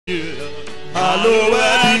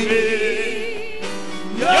hallowed be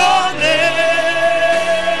your name.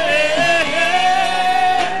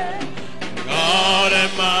 God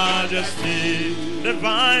and majesty,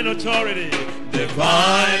 divine authority,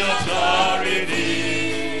 divine authority.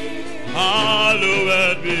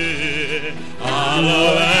 Hallowed be,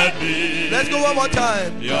 hallowed be. Let's go one more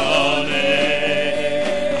time. Your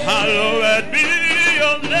name, hallowed be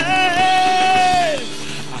your name.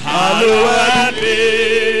 Hallowed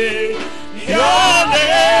be your name.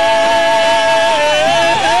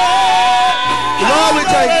 Lord, we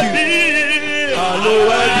thank you.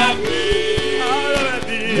 Hallowed be, hallowed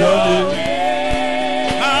be your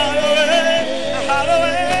name. Hallowed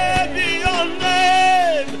be your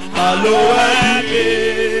name. Hallowed be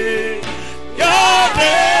your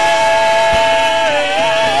name.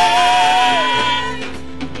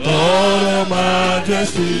 God of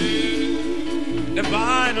majesty,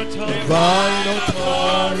 Divine authority. divine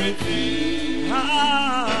authority,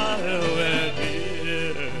 Hallowed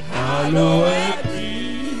be, hallowed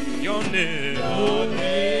be your name. your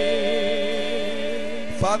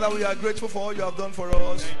name. Father, we are grateful for all you have done for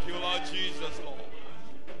us. Thank you, Lord Jesus, Lord.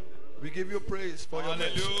 We give you praise for your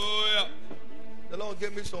mercy. Hallelujah. The Lord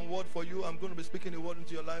gave me some word for you. I'm going to be speaking a word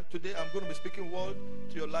into your life. Today, I'm going to be speaking a word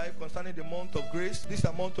to your life concerning the month of grace. This is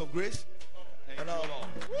a month of grace. Thank And you, Lord.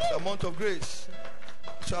 it's a month of grace.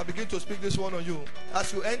 So I begin to speak this one on you.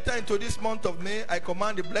 As you enter into this month of May, I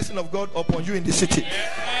command the blessing of God upon you in the city.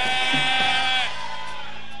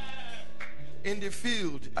 In the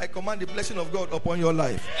field, I command the blessing of God upon your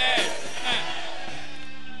life.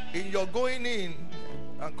 In your going in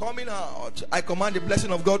and coming out, I command the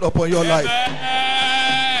blessing of God upon your life.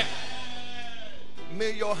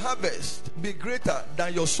 May your harvest be greater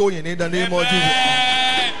than your sowing in the name of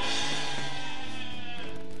Jesus.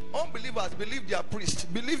 Unbelievers believe they are priests.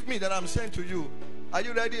 Believe me that I'm saying to you. Are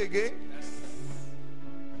you ready again? Yes.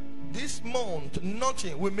 This month,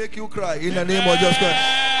 nothing will make you cry in the name of Jesus Christ.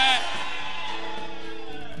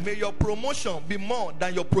 May your promotion be more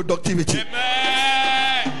than your productivity.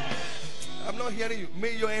 Amen. I'm not hearing you.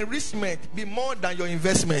 May your enrichment be more than your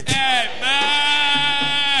investment.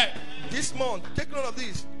 Amen. This month, take note of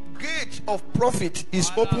this. Gate of profit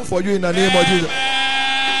is open for you in the name of Jesus.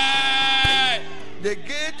 Amen. The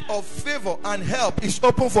gate of favor and help is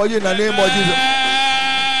open for you in the name of Jesus.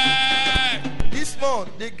 This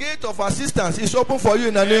month, the gate of assistance is open for you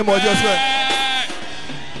in the name of Jesus.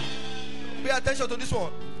 Pay attention to this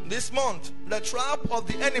one. This month, the trap of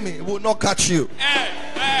the enemy will not catch you.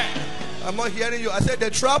 Amen. I'm not hearing you. I said the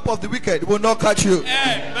trap of the wicked will not catch you.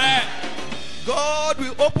 Amen. God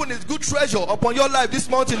will open his good treasure upon your life this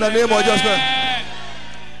month in the name of Jesus.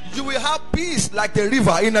 You will have peace like the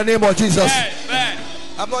river in the name of Jesus. Amen.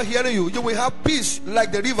 I'm not hearing you. You will have peace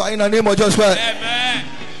like the river in the name of Jesus Christ. Amen.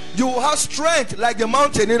 You will have strength like the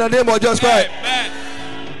mountain in the name of Jesus Christ. Amen.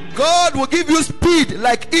 God will give you speed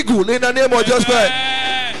like eagle in the name of Jesus Christ.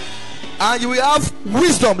 And you will have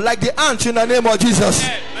wisdom like the ant in the name of Jesus.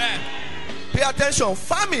 Amen. Pay attention.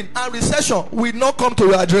 Famine and recession will not come to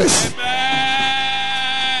your address.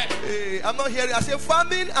 Amen. Hey, I'm not hearing. I say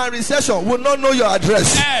famine and recession will not know your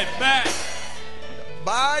address. Amen.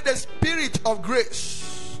 By the spirit of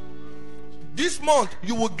grace, this month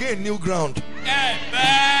you will gain new ground.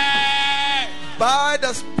 Amen. By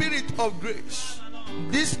the spirit of grace,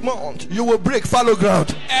 this month you will break fallow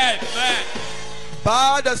ground. Amen.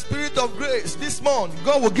 By the spirit of grace, this month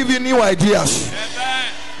God will give you new ideas. Amen.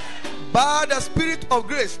 By the spirit of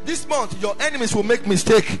grace, this month your enemies will make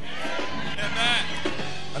mistake. Amen.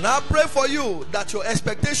 And I pray for you that your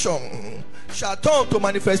expectation shall turn to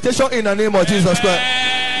manifestation in the name of Jesus Christ.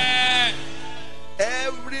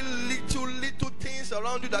 Every little things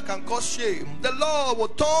around you that can cause shame, the Lord will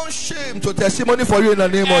turn shame to testimony for you in the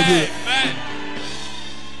name of Jesus. Amen.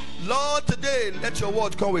 Lord, today let your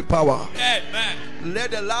word come with power. Amen.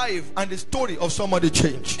 Let the life and the story of somebody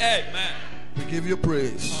change. Amen. We give you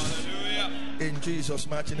praise. Hallelujah. In Jesus'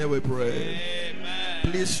 mighty name we pray. Amen.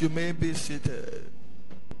 Please, you may be seated.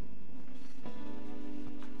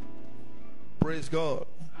 Praise God.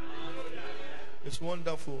 It's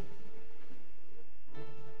wonderful.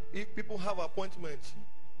 If people have appointments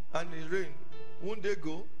and it rain, won't they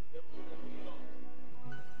go?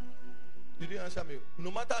 You didn't answer me.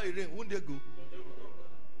 No matter it rain, won't they go?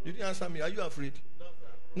 You didn't answer me. Are you afraid?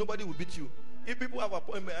 Nobody will beat you. If people have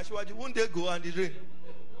appointment, won't they go and it rain?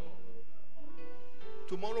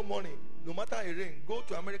 Tomorrow morning, no matter it rain, go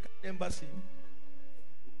to American embassy.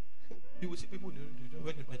 You will see people.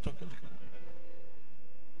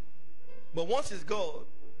 But once it's God,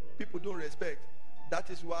 people don't respect. That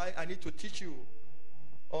is why I need to teach you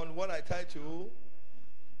on what I title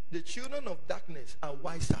The children of darkness are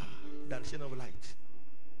wiser than children of light.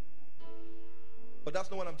 But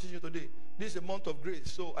that's not what I'm teaching you today. This is a month of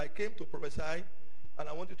grace. So I came to prophesy, and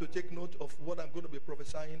I want you to take note of what I'm going to be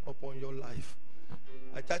prophesying upon your life.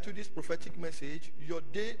 I titled this prophetic message, Your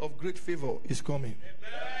Day of Great Favor is Coming.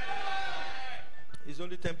 Amen. It's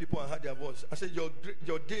only 10 people and heard their voice. I said,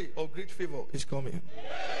 your day of great favor is coming. Amen.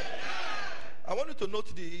 I want you to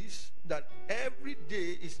note this, that every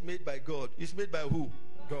day is made by God. It's made by who?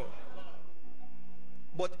 God.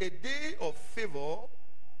 But a day of favor,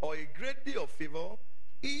 or a great day of favor,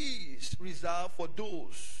 is reserved for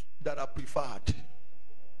those that are preferred.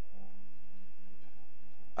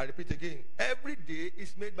 I repeat again, every day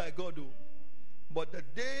is made by God, but the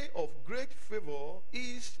day of great favor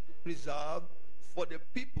is reserved for the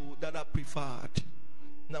people that are preferred.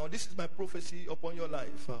 Now, this is my prophecy upon your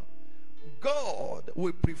life. God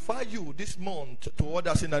will prefer you this month to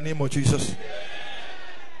others in the name of Jesus.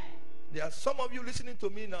 There are some of you listening to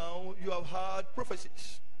me now, you have heard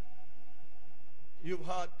prophecies. You've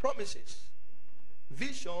heard promises,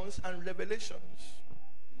 visions, and revelations.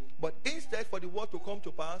 But instead, for the word to come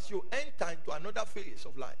to pass, you enter into another phase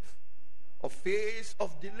of life. A phase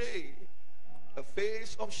of delay, a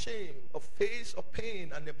phase of shame, a phase of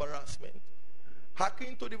pain and embarrassment.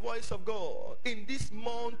 Hearken to the voice of God. In this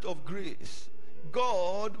month of grace,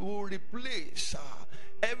 God will replace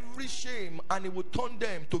every shame, and He will turn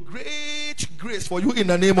them to great grace for you in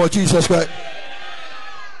the name of Jesus Christ.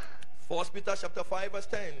 1 Peter chapter 5 verse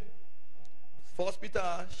 10. 1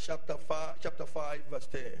 Peter chapter 5 verse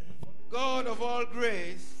 10. God of all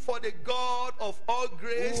grace, For the God of all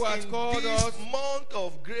grace, who has in called this us month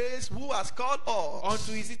of grace, who has called us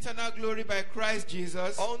unto His eternal glory by Christ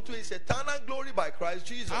Jesus, unto His eternal glory by Christ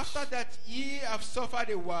Jesus. after that ye have suffered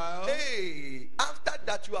a while, Hey, after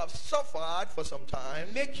that you have suffered for some time,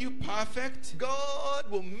 make you perfect,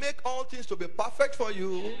 God will make all things to be perfect for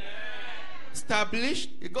you. established,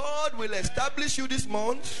 God will establish you this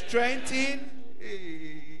month. strengthen,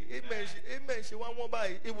 Amen.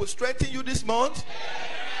 It will strengthen you this month.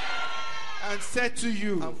 and said to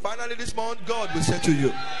you. And finally this month, God will say to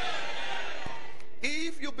you.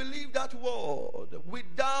 If you believe that word,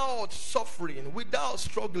 without suffering, without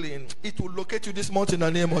struggling, it will locate you this month in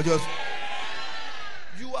the name of Jesus.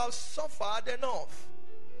 You have suffered enough.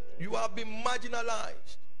 You have been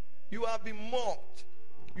marginalized. You have been mocked.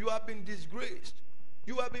 You have been disgraced.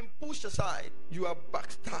 You have been pushed aside. You are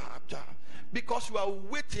backstabbed. Because you are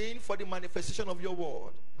waiting for the manifestation of your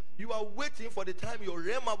word. You are waiting for the time your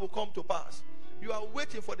rhema will come to pass. You are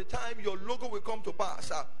waiting for the time your logo will come to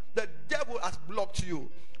pass. The devil has blocked you,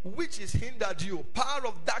 which has hindered you. Power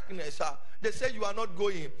of darkness. They say you are not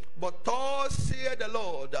going. But thus saith the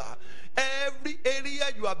Lord, every area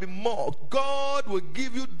you have been mocked, God will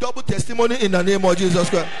give you double testimony in the name of Jesus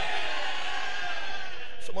Christ.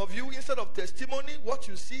 Some of you, instead of testimony, what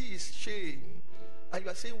you see is shame. And you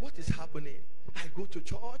are saying, what is happening? I go to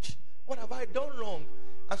church. What have I done wrong?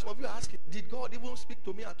 And some of you are asking, did God even speak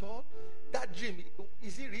to me at all? That dream,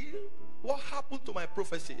 is it real? What happened to my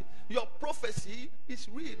prophecy? Your prophecy is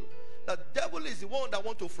real. The devil is the one that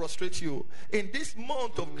wants to frustrate you. In this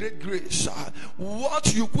month of great grace,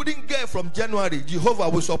 what you couldn't get from January, Jehovah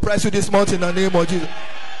will surprise you this month in the name of Jesus.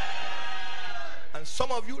 And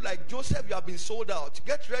some of you, like Joseph, you have been sold out.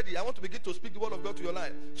 Get ready. I want to begin to speak the word of God to your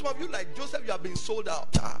life. Some of you, like Joseph, you have been sold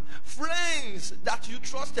out. Friends that you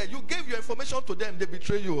trusted, you gave your information to them, they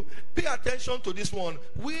betray you. Pay attention to this one.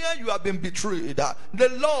 Where you have been betrayed, the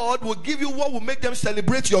Lord will give you what will make them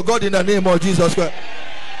celebrate your God in the name of Jesus Christ.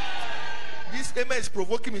 This amen is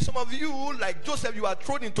provoking me. Some of you, like Joseph, you are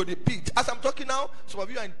thrown into the pit. As I'm talking now, some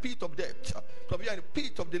of you are in pit of death. Some of you are in a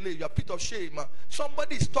pit of delay. You are pit of shame.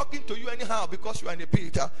 Somebody is talking to you anyhow because you are in a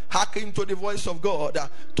pit. Hearken to the voice of God.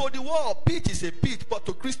 To the world, pit is a pit, but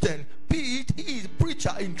to Christian, pit is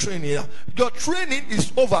preacher in training. Your training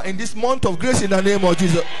is over in this month of grace in the name of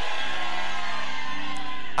Jesus.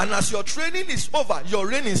 And as your training is over, your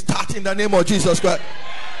reigning starts in the name of Jesus Christ.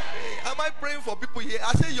 Am I praying for people here?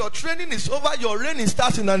 I say your training is over, your reigning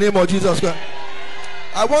starts in the name of Jesus Christ.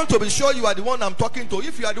 I want to be sure you are the one I'm talking to.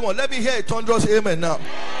 If you are the one, let me hear a thunderous amen now.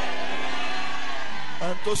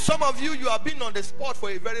 And to some of you, you have been on the spot for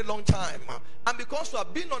a very long time. And because you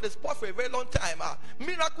have been on the spot for a very long time,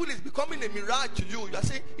 miracle is becoming a mirage to you. You are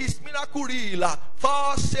saying, is miracle real?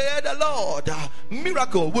 For said the Lord,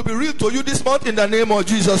 miracle will be real to you this month in the name of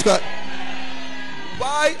Jesus Christ.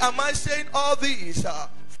 Why am I saying all this?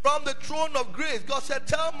 From the throne of grace, God said,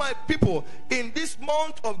 tell my people, in this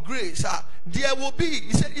month of grace, there will be,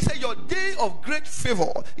 he said, your day of great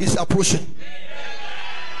favor is approaching.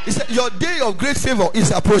 He said, your day of great favor is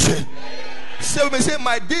approaching. Say with me, say,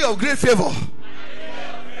 my day of great favor.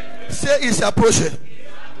 Say, it's approaching.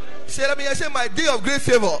 Say, let me hear, say, my day of great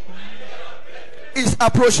favor is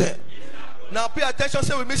approaching. Now pay attention.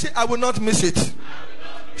 Say with me, say, I will not miss it.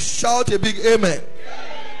 Shout a big amen.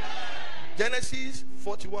 Genesis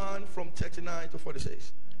 41 from 39 to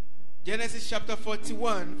 46. Genesis chapter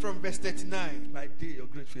 41 from verse 39. My day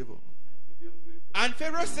of great favor. And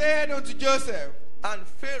Pharaoh said unto Joseph, And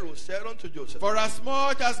Pharaoh said unto Joseph, for as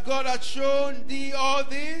much as God hath shown thee all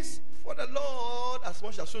this, for the Lord as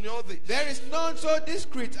much as shown you all this, there is none so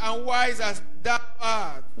discreet and wise as thou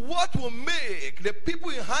art. what will make the people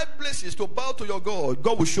in high places to bow to your God,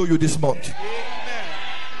 God will show you this month. Amen.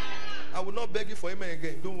 I will not beg you for amen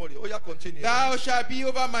again. Don't worry. Oh, yeah, continue. Thou shalt be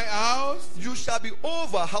over my house. You shall be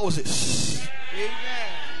over houses. Amen.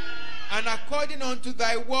 And according unto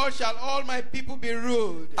thy word shall all my people be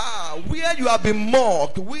ruled. Where you have been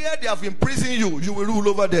mocked, where they have imprisoned you, you will rule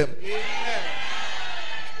over them. Amen.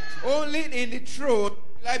 Only in the throne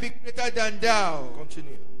will I be greater than thou.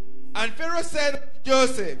 Continue. And Pharaoh said unto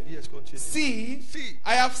Joseph, Yes, continue. See, See.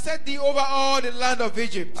 I have set thee over all the land of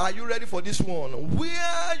Egypt. Are you ready for this one?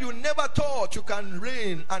 Where you never thought you can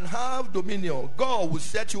reign and have dominion, God will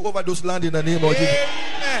set you over those lands in the name of Jesus.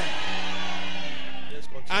 Amen. Yes,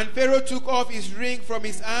 continue. And Pharaoh took off his ring from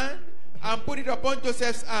his hand and put it upon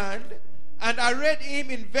Joseph's hand and arrayed him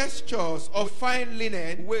in vestures of fine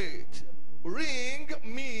linen. Wait. Ring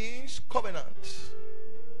means covenant.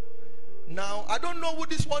 Now, I don't know who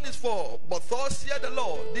this one is for, but thus saith the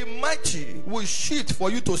Lord, the mighty will sheet for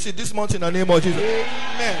you to see this month in the name of Jesus. Amen.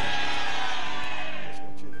 Yes,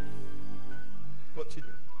 continue. Continue.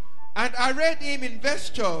 And arrayed him in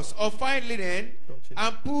vestures of fine linen Continue.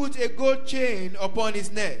 and put a gold chain upon his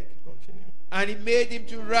neck. Continue. And he made him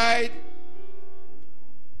to ride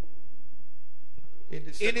In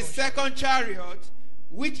the second chariot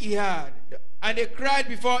which he had. Yeah. And they cried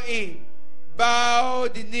before him, bow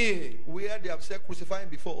the knee. Where they have said crucify him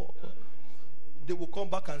before, they will come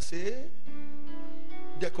back and say,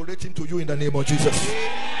 decorating to you in the name of Jesus.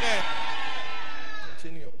 Amen.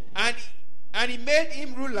 Continue. And he made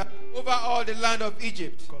him ruler over all the land of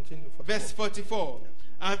Egypt. Continue. Verse 44.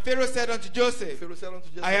 And Pharaoh said unto Joseph, Pharaoh said unto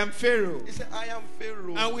Joseph, I am Pharaoh. He said, I am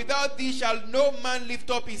Pharaoh. And without thee shall no man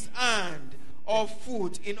lift up his hand or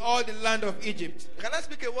foot in all the land of Egypt. Can I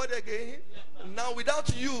speak a word again? Now,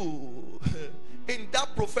 without you in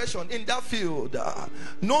that profession, in that field,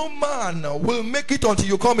 no man will make it until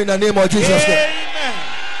you come in the name of Jesus. Amen.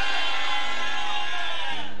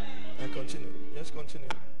 And continue. Yes, continue.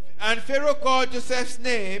 And Pharaoh called Joseph's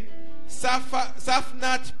name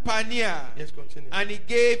Saphnath Paneah. Yes, continue. And he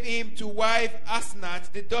gave him to wife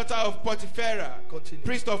Asnath, the daughter of Potiphar, Continue.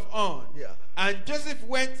 priest of On. Yeah. And Joseph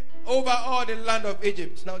went over all the land of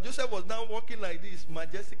Egypt. Now Joseph was now walking like this,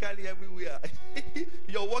 majestically everywhere.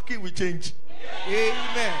 Your walking will change.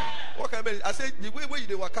 Amen. What can I mean? I said the way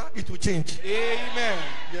you walk, it will change. Amen.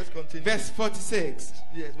 Yes, continue. Verse 46.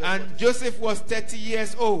 Yes, verse And 46. Joseph was 30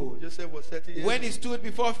 years old Joseph was 30 years when he stood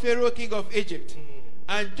before Pharaoh, king of Egypt.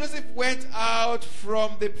 And Joseph went out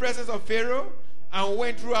from the presence of Pharaoh and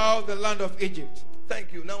went throughout the land of Egypt.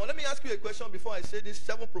 Thank you. Now let me ask you a question before I say this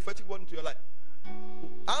 7 prophetic word into your life.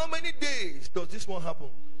 How many days does this one happen?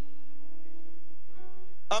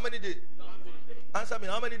 How many days? Answer me.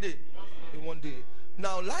 How many days? In 1 day.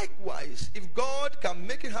 Now likewise, if God can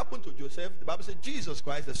make it happen to Joseph, the Bible says Jesus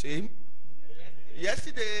Christ the same.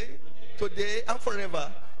 Yesterday, today, and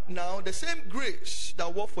forever. Now the same grace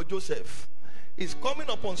that worked for Joseph is coming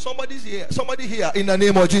upon somebody here in the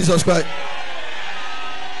name of Jesus Christ.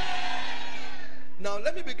 Now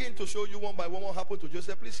let me begin to show you one by one what happened to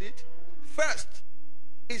Joseph. Please see it. First,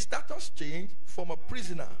 his status changed from a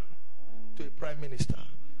prisoner to a prime minister.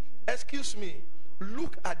 Excuse me,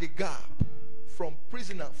 look at the gap from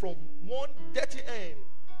prisoner, from one dirty end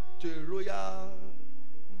to a royal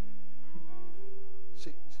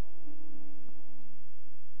seat.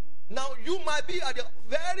 Now you might be at the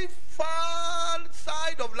very far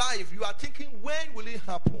side of life. You are thinking, when will it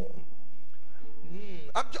happen?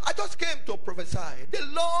 I just came to prophesy. The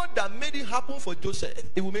Lord that made it happen for Joseph,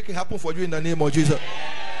 it will make it happen for you in the name of Jesus.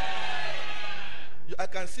 I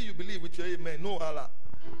can see you believe with your amen. No, Allah.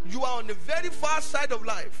 You are on the very far side of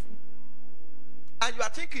life. And you are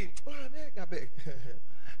thinking, oh, I beg.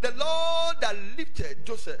 The Lord that lifted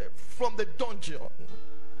Joseph from the dungeon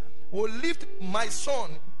will lift my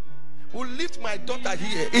son, will lift my daughter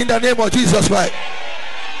here in the name of Jesus Christ.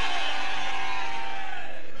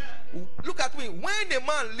 Look at me. When a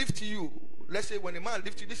man lifts you, let's say when a man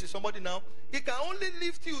lifts you, this is somebody now, he can only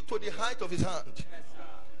lift you to the height of his hand.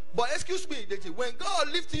 But excuse me, Deji, when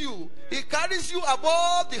God lifts you, He carries you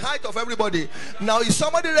above the height of everybody. Now, is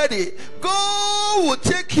somebody ready? God will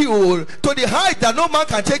take you to the height that no man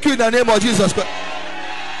can take you in the name of Jesus Christ.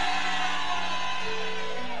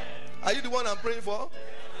 Are you the one I'm praying for?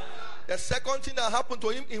 The second thing that happened to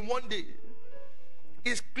him in one day,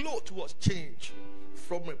 his clothes was changed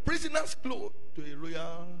from a prisoner's clothes to a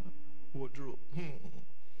royal wardrobe.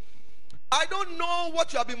 I don't know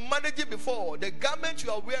what you have been managing before. The garment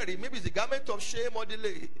you are wearing, maybe it's the garment of shame or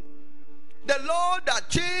delay. The Lord that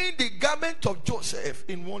changed the garment of Joseph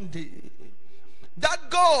in one day, that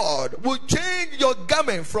God will change your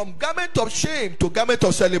garment from garment of shame to garment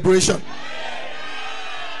of celebration.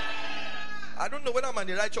 I don't know whether I'm in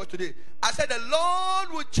the right church today. I said the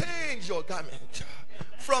Lord will change your garment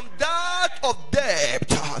from that of debt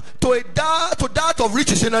to that of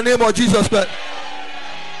riches in the name of Jesus Christ.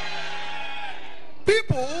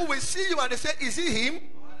 People will see you and they say, is it him?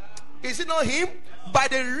 Is it not him? By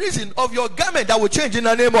the reason of your garment that will change in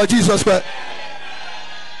the name of Jesus Christ.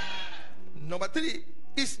 Number 3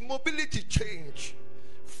 is mobility change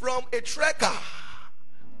from a trekker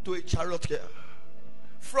to a charioteer.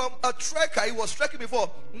 From a trekker, he was trekking before.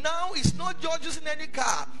 Now he's not just using any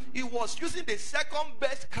car. He was using the second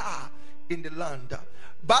best car in the land.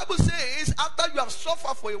 Bible says, after you have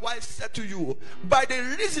suffered for a while, settle you. By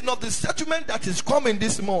the reason of the settlement that is coming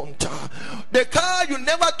this month, the car you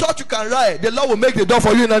never thought you can ride, the Lord will make the door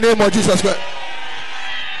for you in the name of Jesus Christ.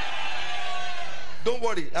 Don't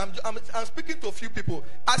worry, I'm speaking to a few people.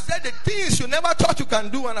 I said the things you never thought you can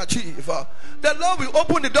do and achieve, the Lord will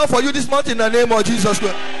open the door for you this month in the name of Jesus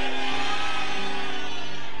Christ.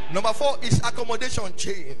 Number 4 is accommodation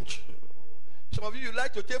change. Some of you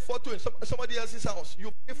like to take photo in somebody else's house.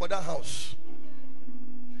 You pay for that house.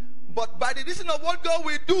 But by the reason of what God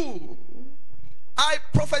will do, I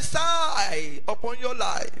prophesy upon your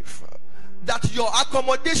life that your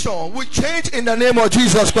accommodation will change in the name of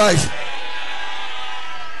Jesus Christ.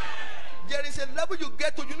 There is a level you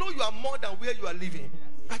get to, you are more than where you are living.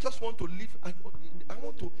 I just want to live. I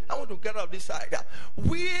want to get out of this side.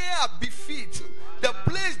 Where befits the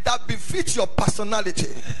place that befits your personality,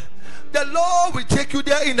 the Lord will take you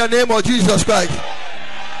there in the name of Jesus Christ.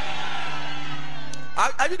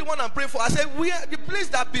 Are you the one I'm praying for? I said, where the place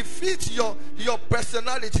that befits your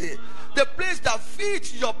personality, the place that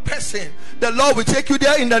fits your person, the Lord will take you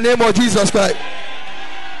there in the name of Jesus Christ.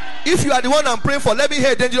 If you are the one I'm praying for, let me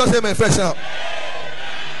hear dangerous amen first now.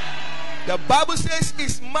 The Bible says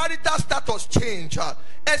his marital status change.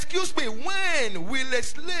 Excuse me, when will a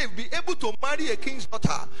slave be able to marry a king's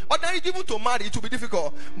daughter? Ordinarily, even to marry, it will be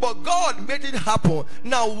difficult. But God made it happen.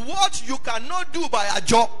 Now, what you cannot do by a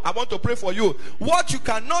job, I want to pray for you. What you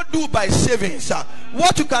cannot do by savings,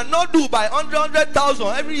 what you cannot do by 100,000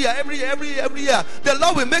 every year, the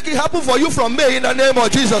Lord will make it happen for you from May in the name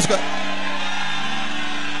of Jesus Christ.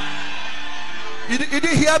 You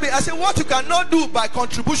didn't hear me? I said, what you cannot do by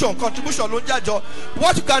contribution, what you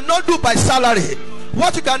cannot do by salary,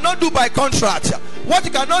 what you cannot do by contract, what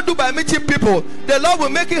you cannot do by meeting people, the Lord will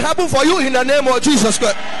make it happen for you in the name of Jesus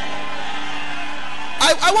Christ.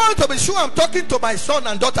 I want to be sure I'm talking to my son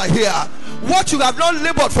and daughter here. What you have not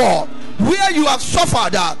labored for, where you have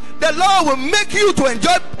suffered, the Lord will make you to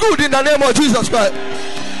enjoy good in the name of Jesus Christ.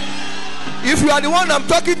 If you are the one I'm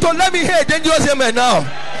talking to, let me hear dangerous amen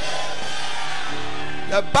now.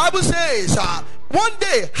 The Bible says, one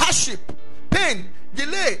day hardship, pain,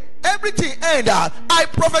 delay, everything end. I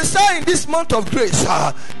prophesy in this month of grace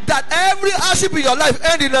that every hardship in your life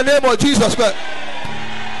end in the name of Jesus Christ.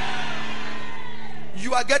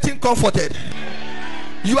 You are getting comforted.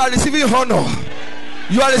 You are receiving honor.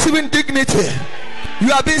 You are receiving dignity.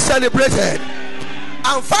 You are being celebrated.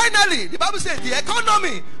 And finally, the Bible says the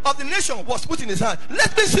economy of the nation was put in his hand.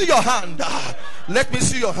 Let me see your hand. Let me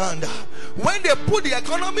see your hand. When they put the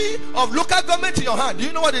economy of local government in your hand, do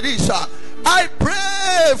you know what it is? I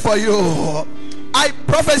pray for you. I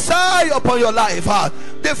prophesy upon your life.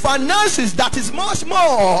 The finances that is much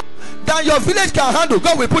more than your village can handle,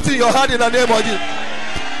 God will put in your hand in the name of Jesus.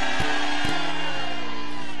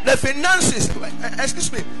 The finances,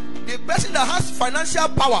 excuse me, the person that has financial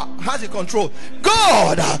power has the control.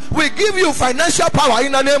 God will give you financial power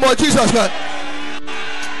in the name of Jesus Christ.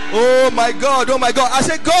 Oh my God, oh my God. I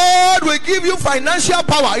said God will give you financial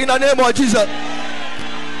power in the name of Jesus.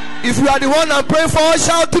 If you are the one I'm praying for,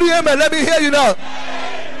 shout 3 amen. Let me hear you now.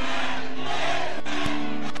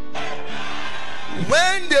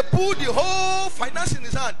 When they put the whole finance in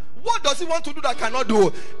his hand, what does he want to do that cannot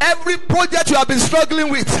do? Every project you have been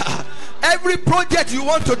struggling with, every project you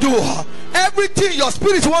want to do, everything your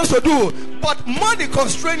spirit wants to do, but money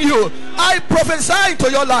constrain you, I prophesy into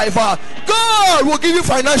your life, God will give you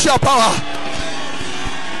financial power.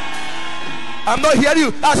 I'm not hearing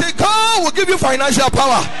you. I say God will give you financial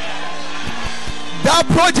power. That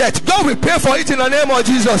project, God will pay for it in the name of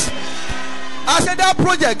Jesus. I said that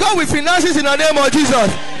project, God will finance it in the name of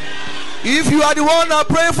Jesus. If you are the one I'm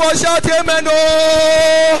praying for, shout amen.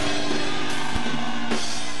 Oh,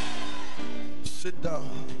 sit down.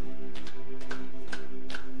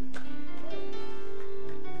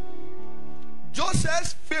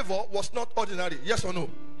 Joseph's favor was not ordinary. Yes or no?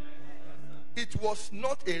 It was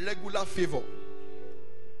not a regular favor.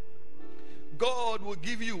 God will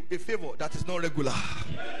give you a favor that is not regular.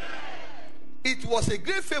 It was a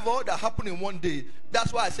great favor that happened in one day.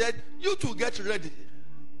 That's why I said, you two get ready.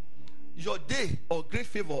 Your day of great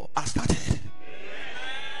favor has started.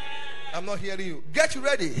 I'm not hearing you. Get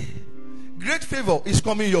ready. Great favor is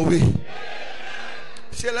coming your way.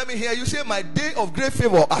 Say, let me hear you. Say, my day of great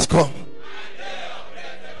favor has come.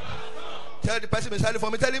 Tell the person beside you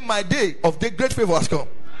for me. Tell him, my day of the great favor has come.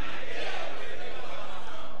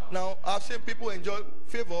 Now, I've seen people enjoy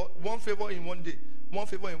favor, one favor in one day. One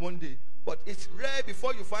favor in one day. But it's rare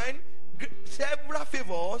before you find several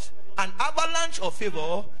favors, an avalanche of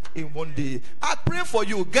favor in one day. I pray for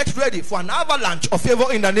you. Get ready for an avalanche of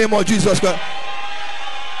favor in the name of Jesus Christ.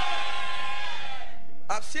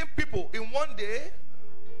 I've seen people in one day,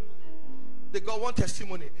 they got one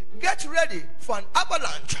testimony. Get ready for an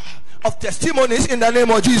avalanche of testimonies in the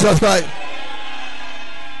name of Jesus Christ.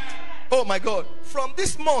 Oh my God. From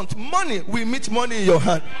this month, money will meet money in your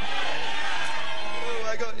hand. Oh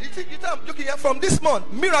my God. You think I'm joking here? From this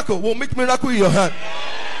month, miracle will meet miracle in your hand.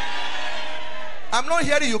 I'm not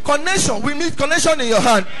hearing you. Connection will meet connection in your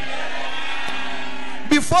hand.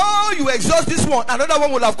 Before you exhaust this one, another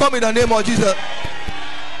one will have come in the name of Jesus.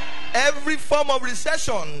 Every form of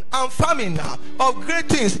recession and famine of great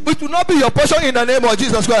things, it will not be your portion in the name of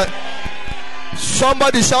Jesus Christ.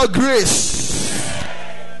 Somebody shout grace.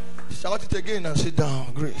 Shout it again and sit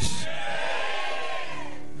down. Grace.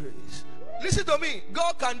 Grace. Listen to me.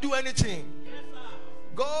 God can do anything.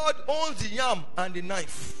 God owns the yam and the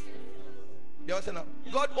knife. You understand now?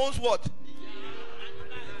 God owns what?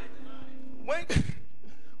 When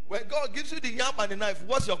God gives you the yam and the knife,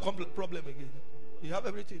 what's your problem again? You have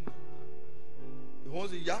everything. He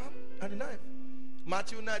owns the yam and the knife.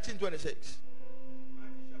 Matthew 19:26. Matthew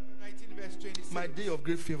chapter 19 verse 26. My day of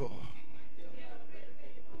great favor.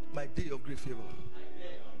 My day of great favor.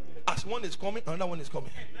 As one is coming, another one is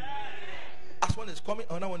coming. As one is coming,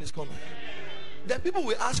 another one is coming. Then people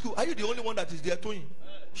will ask you, are you the only one that is there doing?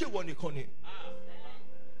 She won the corner.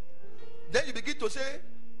 Then you begin to say,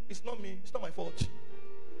 it's not me, it's not my fault.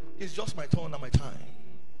 It's just my turn and my time.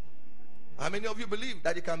 How many of you believe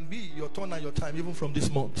that it can be your turn and your time even from this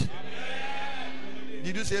month?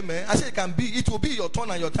 Did you say amen? I said it can be, it will be your turn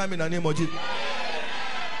and your time in the name of Jesus.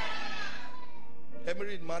 Let me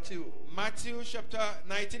read Matthew. Matthew chapter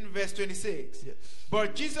 19 verse 26. Yes.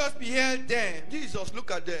 But Jesus beheld them. Jesus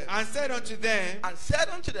looked at them. And said unto them. And said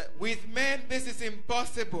unto them. With men this is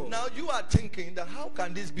impossible. Now you are thinking that how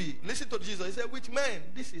can this be? Listen to Jesus. He said, with men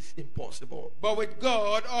this is impossible. But with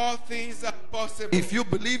God all things are possible. If you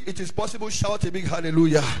believe it is possible, shout a big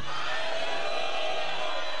hallelujah.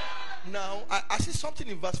 Now I see something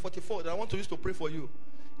in verse 44 that I want to use to pray for you.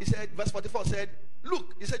 He said, verse 44 said,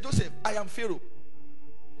 look, he said, Joseph, I am Pharaoh.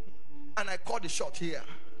 And I call the shot here.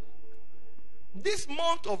 This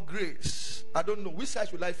month of grace, I don't know which side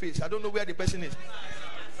should I face. I don't know where the person is.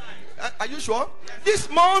 Are you sure? This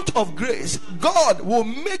month of grace, God will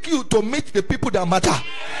make you to meet the people that matter.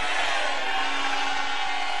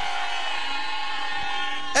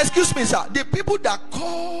 Excuse me, sir. The people that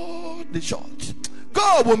call the shot,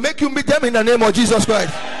 God will make you meet them in the name of Jesus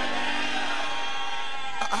Christ.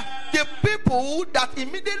 The people that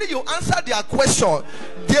immediately you answer their question,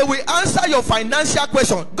 they will answer your financial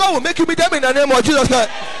question. God will make you meet them in the name of Jesus Christ.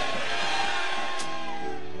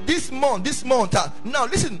 This month. Now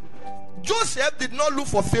listen, Joseph did not look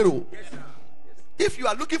for Pharaoh. If you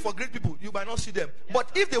are looking for great people, you might not see them. But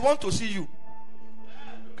if they want to see you,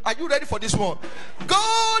 are you ready for this one?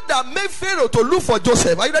 God that made Pharaoh to look for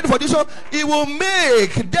Joseph, are you ready for this one? He will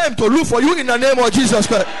make them to look for you in the name of Jesus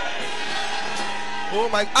Christ. Oh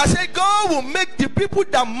my, I say God will make the people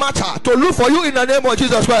that matter to look for you in the name of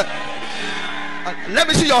Jesus Christ. Let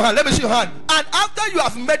me see your hand. Let me see your hand. And after you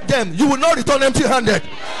have met them, you will not return empty-handed.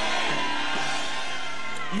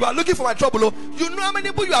 You are looking for my trouble. Oh. You know how many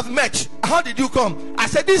people you have met. How did you come? I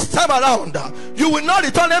said this time around, you will not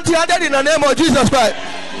return empty-handed in the name of Jesus Christ.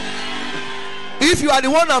 If you are the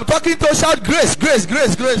one I'm talking to, shout grace, grace,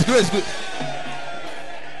 grace, grace, grace, grace.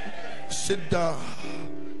 Sit down.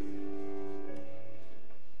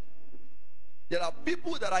 There are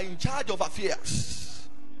people that are in charge of affairs.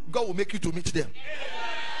 God will make you to meet them.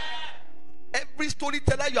 Every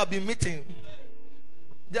storyteller you have been meeting,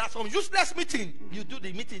 there are some useless meetings. You do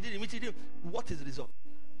the meeting, what is the result?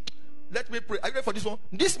 Let me pray. Are you ready for this one?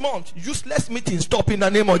 This month, useless meetings stop in the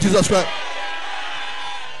name of Jesus Christ.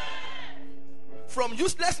 From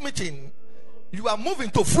useless meeting, you are moving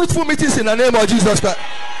to fruitful meetings in the name of Jesus Christ.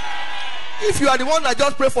 If you are the one I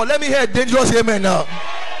just pray for, let me hear a dangerous amen now.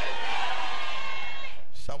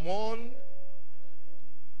 Psalm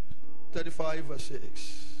 135 verse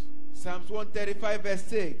 6. Psalms 135 verse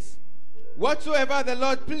 6. Whatsoever the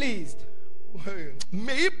Lord pleased.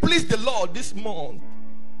 May He please the Lord this month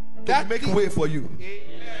to make a way for you.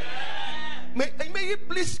 May He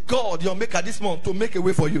please God, your maker, this month to make a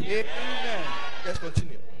way for you. Amen. Let's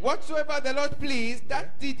continue. Whatsoever the Lord pleased,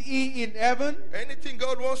 that did He in heaven. Anything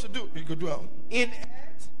God wants to do, He could do it. In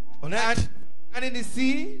earth, On earth. and in the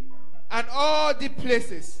sea, and all the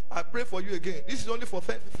places. I pray for you again. This is only for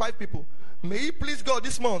 5 people. May He please God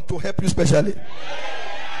this month to help you specially.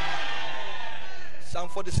 Psalm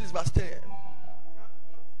 46 verse 10.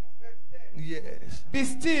 Yes. Be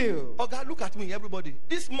still. Oh God, look at me, everybody.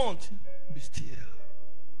 This month, be still.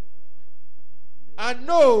 And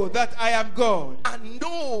know that I am God. And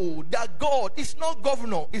know that God is not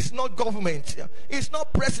governor, it's not government, it's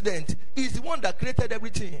not president, He's the one that created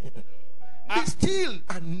everything. Be still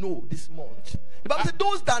and know this month. The Bible says,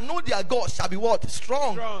 those that know their God shall be what?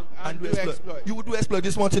 Strong and do exploit. You will do exploit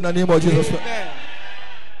this month in the name of Jesus. Amen.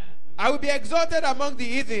 I will be exalted among the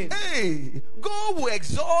heathen. Hey, God will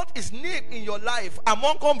exalt His name in your life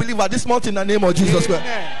among unbelievers this month in the name of Jesus Christ.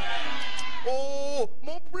 Oh,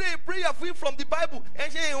 more prayer from the Bible. I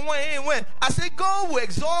say God will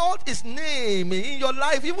exalt His name in your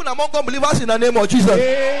life, even among unbelievers in the name of Jesus.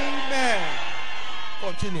 Amen.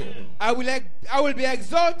 Continue. I will be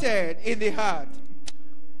exalted in the heart.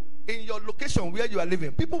 In your location where you are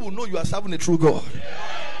living, people will know you are serving a true God.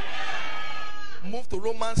 Move to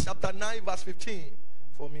Romans chapter 9 verse 15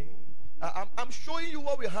 for me. I'm showing you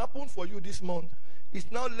what will happen for you this month. It's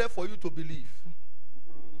now left for you to believe.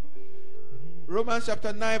 Romans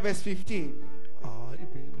chapter 9 verse 15. I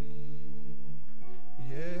believe.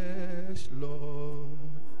 Yes, Lord.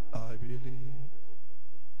 I believe.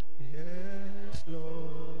 Yes, Lord.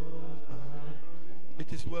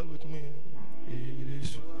 It is well with me. It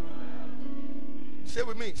is. Say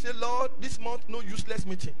with me. Say, Lord, this month no useless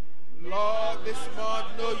meeting. Lord, this month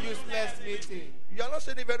no useless meeting. You are not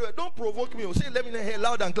saying it very well. Don't provoke me. Say, let me hear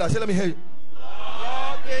loud and clear. Say, let me hear you.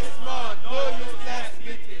 Lord, this month no useless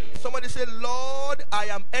meeting. Somebody say, Lord, I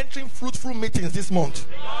am entering fruitful meetings this month.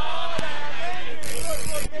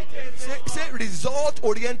 Say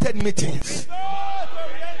result-oriented meetings.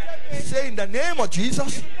 Say in the name of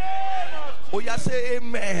Jesus. Oh, yeah, say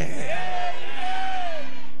amen.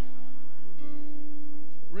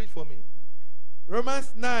 Read for me.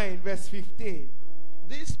 Romans 9 verse 15.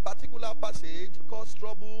 This particular passage caused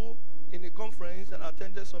trouble in a conference that I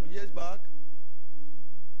attended some years back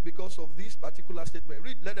because of this particular statement.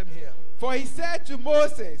 Read, let them hear. For he said to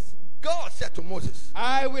Moses, God said to Moses,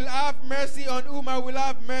 I will have mercy on whom I will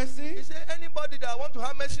have mercy. He said, anybody that I want to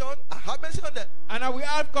have mercy on, I have mercy on them. And I will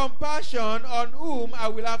have compassion on whom I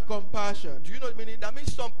will have compassion. Do you know what I mean? That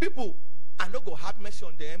means some people, I not going to have mercy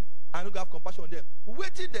on them, I not going to have compassion on them.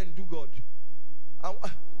 Wait till then do God.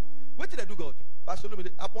 Wait till they do God. Pastor Lumide,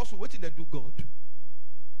 Apostle, wait till they do God.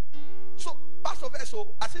 So, Pastor Verso,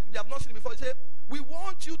 as if they have not seen it before, he said, we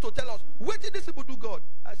want you to tell us, wait till these people do God.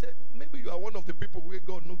 I said, maybe you are one of the people where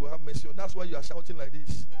God no go have mercy on. That's why you are shouting like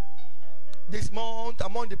this. This month,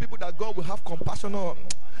 among the people that God will have compassion on,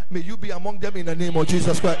 may you be among them in the name of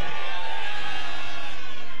Jesus Christ.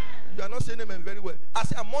 You are not saying amen very well. I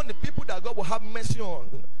say, among the people that God will have mercy on,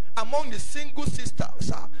 among the single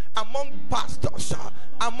sisters, among pastors,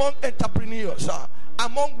 among entrepreneurs,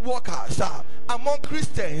 among workers, among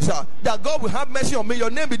Christians, that God will have mercy on. May your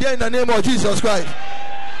name be there in the name of Jesus Christ.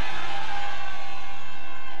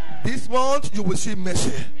 This month you will see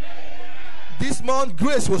mercy. This month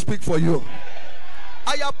grace will speak for you.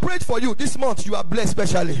 I have prayed for you. This month you are blessed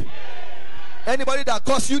specially. Anybody that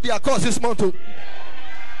curse you, they are cursed this month too.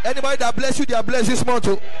 Anybody that bless you, they are blessed this month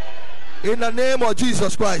too. In the name of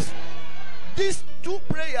Jesus Christ. This two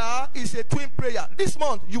prayer is a twin prayer. This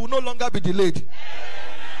month you will no longer be delayed.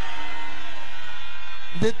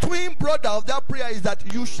 The twin brother of that prayer is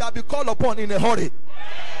that you shall be called upon in a hurry.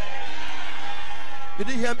 You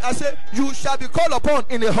didn't hear me? I said you shall be called upon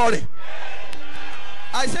in a hurry.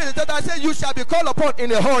 I said you shall be called upon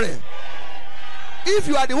in a hurry. If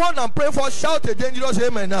you are the one I'm praying for, shout a dangerous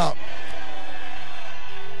amen now.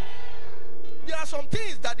 There are some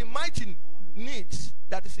things that the mighty needs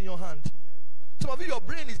that is in your hand. Some of you, your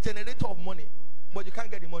brain is generator of money, but you can't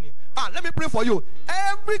get the money. Let me pray for you.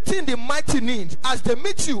 Everything the mighty needs, as they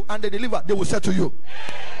meet you and they deliver, they will say to you.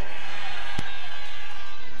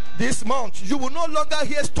 This month, you will no longer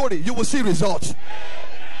hear story. You will see results.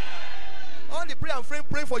 All the prayer and friend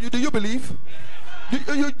pray for you. Do you believe?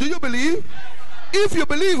 Do you believe? If you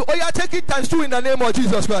believe, oh yeah, take it times 2 in the name of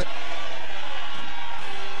Jesus Christ.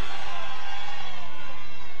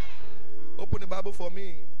 Open the Bible for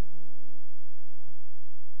me.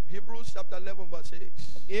 Hebrews chapter 11 verse 6.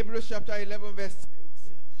 Hebrews chapter 11 verse 6.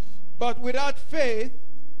 But without faith,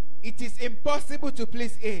 it is impossible to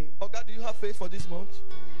please Him. Oh God, do you have faith for this month?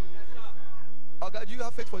 Yes, sir. Oh God, do you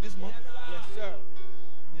have faith for this month? Yes, sir.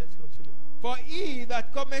 Yes, continue. For he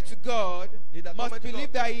that cometh to God must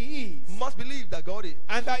believe that He is. Must believe that God is.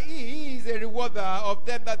 And that He is a rewarder of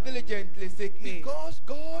them that diligently seek Him. Because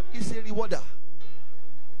God is a rewarder.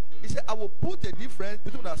 He said, I will put a difference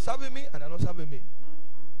between that serving me and are not serving me.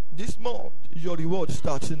 This month, your reward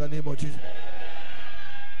starts in the name of Jesus.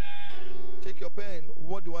 Take your pen.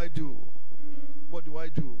 What do I do? What do I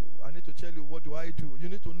do? I need to tell you, what do I do? You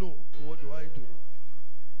need to know, what do I do?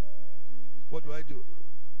 What do I do?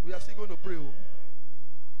 We are still going to pray.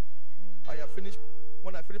 I have finished.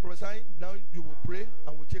 When I finish prophesying, now you will pray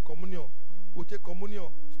and we'll take communion. We'll take communion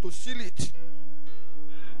to seal it.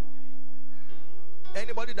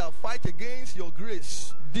 Anybody that fight against your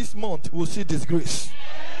grace this month will see disgrace.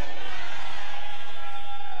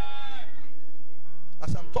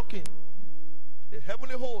 As I'm talking, the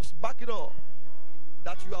heavenly host back it up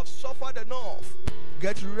that you have suffered enough.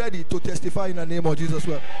 Get ready to testify in the name of Jesus.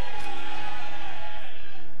 You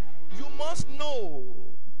must know,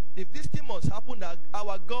 if this thing must happen, that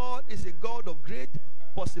our God is a God of great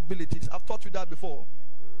possibilities. I've taught you that before.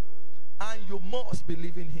 And you must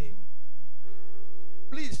believe in Him.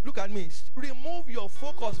 Please look at me. Remove your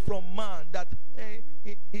focus from man that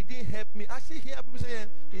he didn't help me. I see here people saying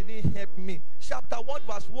he didn't help me. Chapter 1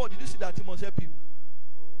 verse 1. Did you see that he must help you?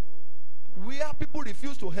 Where people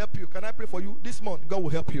refuse to help you, can I pray for you? This month God will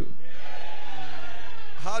help you.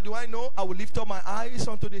 How do I know? I will lift up my eyes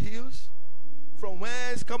unto the hills. From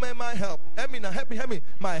whence cometh my help? Help me now, help me.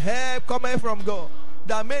 My help cometh from God.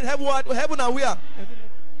 That made heaven and where?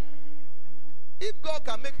 If God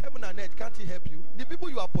can make heaven and earth, can't He help you? The people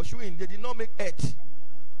you are pursuing, they did not make earth.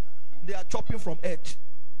 They are chopping from earth.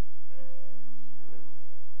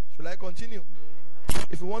 Shall I continue?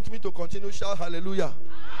 If you want me to continue, shout hallelujah.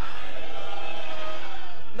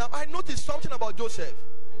 Now I noticed something about Joseph.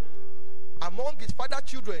 Among his father's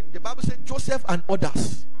children, the Bible said Joseph and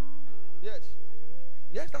others. Yes,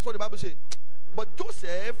 that's what the Bible said. But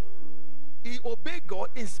Joseph, he obeyed God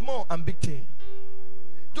in small and big things.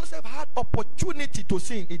 Joseph had opportunity to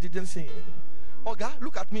sin. He didn't sin. Oga,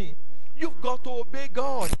 look at me. You've got to obey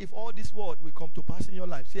God if all this word will come to pass in your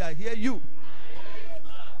life. Say, I hear you.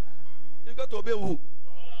 You've got to obey who?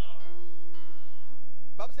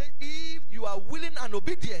 Bible says, if you are willing and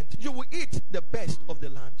obedient, you will eat the best of the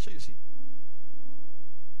land. So you see.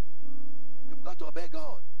 You've got to obey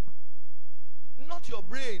God. Not your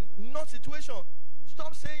brain, not situation.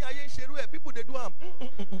 Stop saying, I ain't sure. People, they do harm.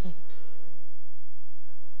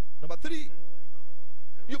 Number 3,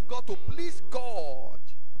 you've got to please God.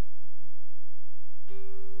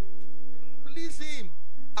 Please Him.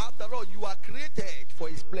 After all, you are created for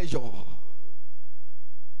His pleasure.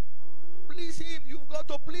 Please Him. You've got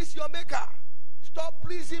to please your Maker. Stop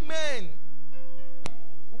pleasing men.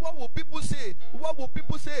 What will people say? What will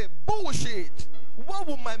people say? Bullshit. What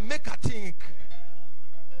will my Maker think?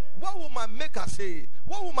 What will my Maker say?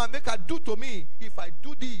 What will my Maker do to me if I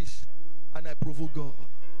do this and I provoke God?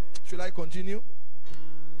 Should I continue?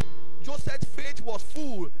 Joseph's faith was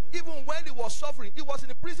full. Even when he was suffering, he was in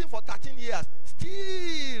the prison for 13 years.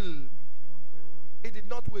 Still, he did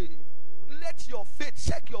not wave. Let your faith,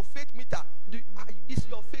 check your faith meter. Is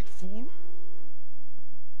your faith full?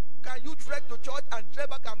 Can you trek to church and trek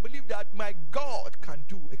back and believe that my God can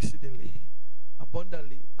do exceedingly,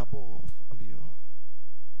 abundantly, above and beyond?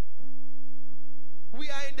 We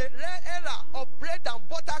are in the era of bread and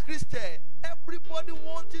butter Christian. Everybody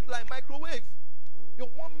wants it like microwave. You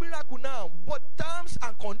want miracle now, but terms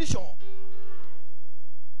and conditions.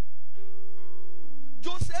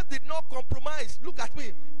 Joseph did not compromise. Look at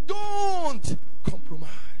me. Don't compromise.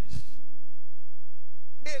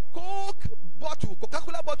 A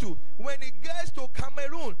Coca-Cola bottle, when it gets to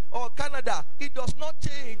Cameroon or Canada, it does not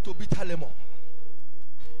change to bitter lemon.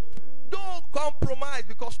 Don't compromise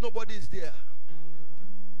because nobody is there.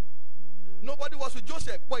 Nobody was with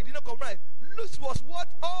Joseph, but he did not compromise. This was what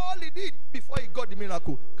all he did before he got the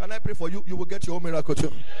miracle. Can I pray for you? You will get your own miracle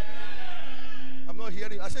too. I'm not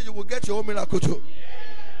hearing. I said you will get your own miracle too.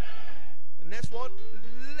 The next one,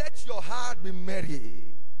 let your heart be merry.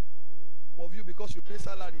 Some of you, because you pay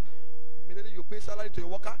salary, immediately you pay salary to a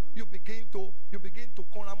worker, you begin to I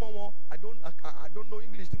don't know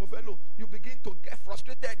English, fellow. You begin to get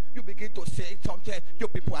frustrated. You begin to say something. You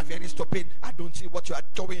people are very stupid. I don't see what you are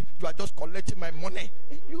doing. You are just collecting my money.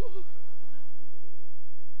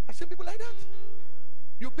 I've seen people like that.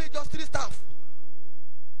 You pay just 3 staff.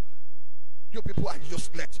 You people are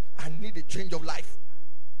useless. I need a change of life.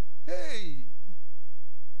 Hey.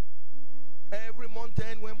 Every month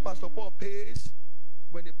end when Pastor Paul pays,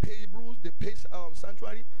 when they pay Hebrews, they pay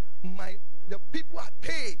sanctuary, the people are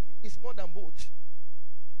paid is more than both.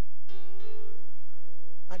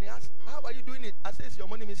 And he asked, how are you doing it? I said, is your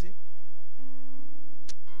money missing?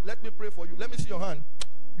 Let me pray for you. Let me see your hand.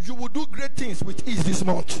 You will do great things with ease this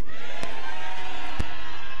month.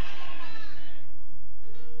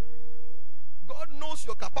 God knows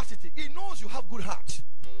your capacity. He knows you have good heart.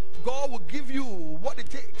 God will give you what it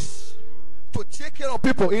takes to take care of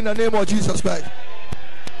people in the name of Jesus Christ.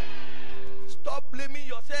 Stop blaming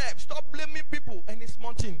yourself. Stop blaming people. And it's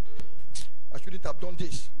mountain. I shouldn't have done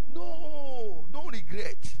this. No. Don't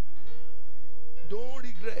regret. Don't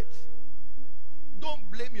regret.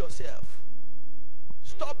 Don't blame yourself.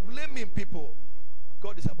 Stop blaming people.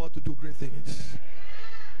 God is about to do great things.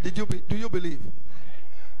 Do you believe?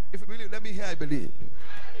 If you believe, let me hear I believe.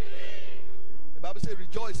 The Bible says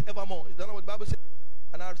rejoice evermore. Is that not what the Bible says?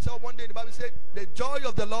 And I saw one day the Bible said, the joy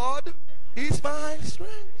of the Lord is my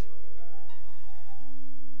strength.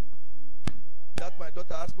 That my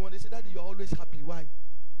daughter asked me when they said, Daddy, you're always happy. Why?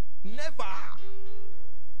 Never.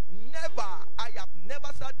 I have never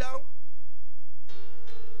sat down.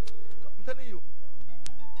 I'm telling you.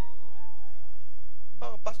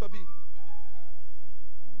 Oh, Pastor B.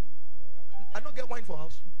 I don't get wine for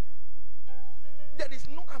house.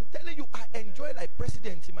 I'm telling you, I enjoy like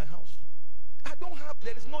president in my house.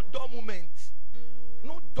 There is no dull moment.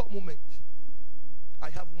 No dull moment. I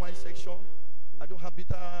have wine section. I don't have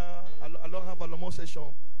bitter. I don't have a Alomo section.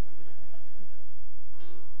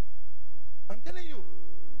 I'm telling you.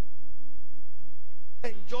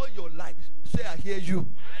 Enjoy your life. Say, I hear you.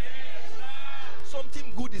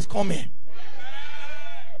 Something good is coming.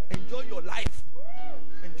 Enjoy your life.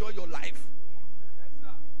 Enjoy your life.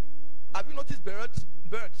 Have you noticed birds?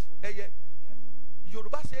 Birds. Hey, yeah.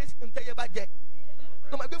 Yoruba says, no,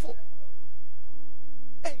 my beautiful.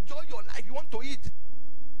 Enjoy your life. You want to eat?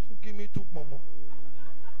 So give me 2 momo.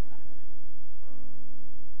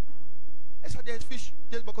 There's fish.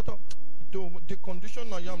 There's bokoto. The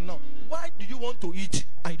condition I am now. Why do you want to eat?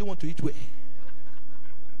 And you don't want to eat where?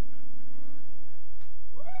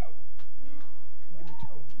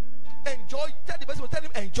 Enjoy. Tell the person. Tell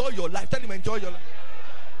him enjoy your life. Tell him enjoy your life.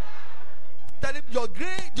 Tell him your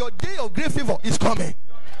day of great favor is coming.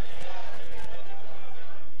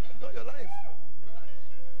 Enjoy your life.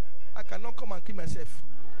 I cannot come and kill myself.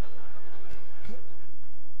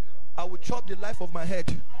 I will chop the life of my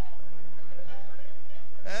head.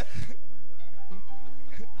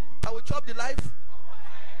 I will chop the life.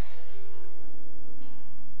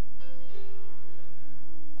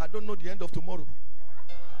 I don't know the end of tomorrow.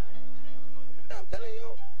 I'm telling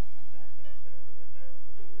you.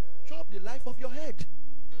 Chop the life of your head.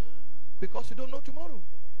 Because you don't know tomorrow.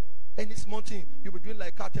 And this mountain, you'll be doing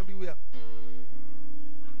like cat everywhere.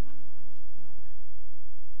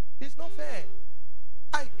 It's not fair.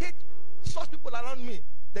 I hate such people around me.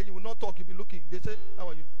 Then you will not talk, you'll be looking. They say, how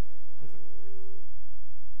are you?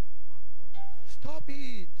 Stop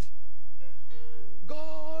it.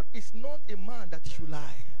 God is not a man that he should lie.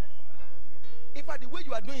 In fact, the way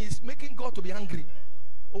you are doing is making God to be angry.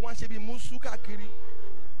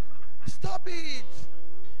 Stop it.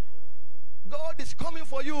 God is coming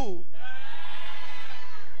for you.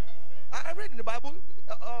 I read in the Bible,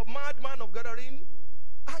 a madman of Gadarene,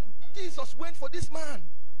 and Jesus went for this man.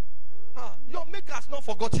 Your maker has not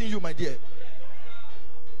forgotten you, my dear.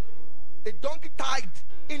 A donkey tied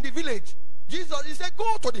in the village. Jesus, he said,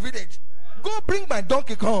 go to the village. Go bring my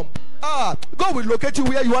donkey, come. God will locate you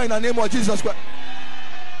where you are in the name of Jesus Christ.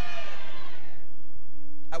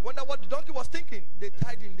 I wonder what the donkey was thinking. They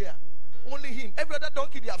tied him there. Only him. Every other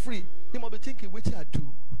donkey, they are free. He must be thinking, what did I do?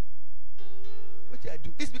 What did I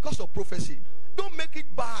do? It's because of prophecy. Don't make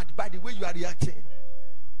it bad by the way you are reacting.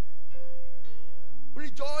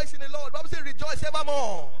 Rejoice in the Lord. The Bible says rejoice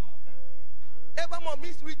evermore. Evermore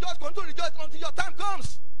means rejoice. Continue to rejoice until your time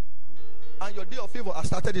comes. And your day of favor has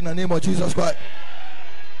started in the name of Jesus Christ.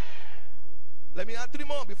 Let me add 3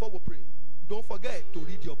 more before we pray. Don't forget to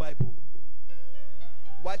read your Bible.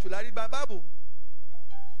 Why should I read my Bible?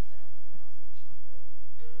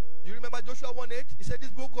 Do you remember Joshua 1:8? He said,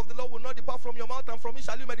 this book of the law will not depart from your mouth, and from it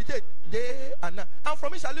shall you meditate day and night. And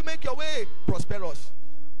from it shall you make your way prosperous.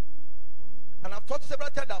 And I've taught you several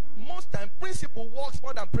times that most time principle works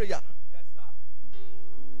more than prayer. Yes, sir.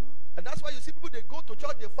 And that's why you see people, they go to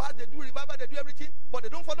church, they fast, they do revival, they do everything, but they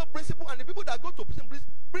don't follow principle. And the people that go to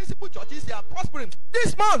principle churches, they are prospering.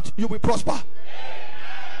 This month, you will prosper.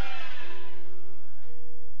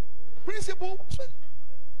 Principle.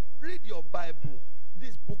 Read your Bible.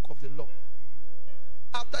 This book of the law.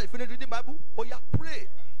 After you finish reading the Bible, pray.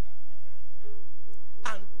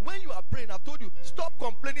 And when you are praying, I've told you, stop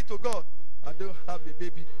complaining to God. I don't have a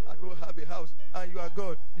baby, I don't have a house, and you are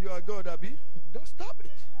God, Abby. Don't stop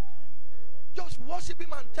it. Just worship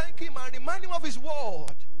him and thank him and remind him of his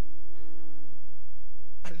word.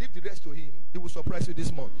 And leave the rest to him. He will surprise you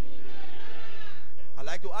this month. I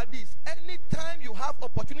like to add this. Anytime you have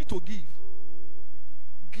opportunity to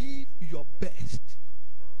give your best.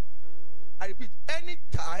 I repeat,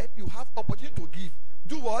 anytime you have opportunity to give,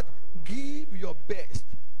 do what? Give your best.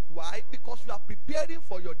 Why? Because you are preparing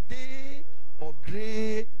for your day of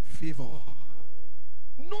great favor.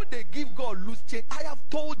 No, they give God loose change. I have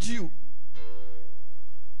told you.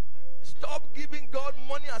 Stop giving God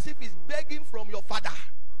money as if he's begging from your father.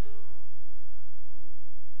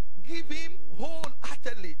 Give him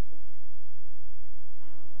wholeheartedly.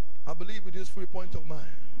 I believe with this 3 points of mine,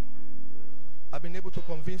 I've been able to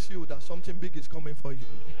convince you that something big is coming for you.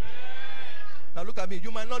 Now look at me. You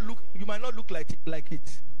might not look like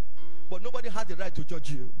it. But nobody has the right to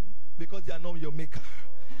judge you because they are not your maker.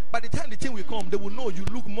 By the time the thing will come, they will know you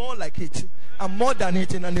look more like it and more than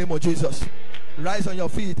it in the name of Jesus. Rise on your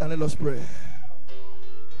feet and let us pray.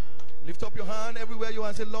 Lift up your hand everywhere you are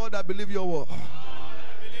and say, Lord, I believe your word.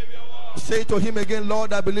 Say to him again,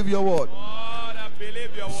 Lord, I believe your word.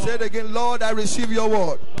 Say it again, Lord, I receive your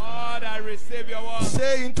word. Lord, I receive your word.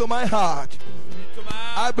 Say into my heart,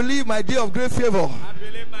 I believe my day of great favor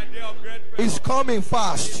is coming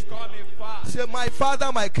fast. Say, my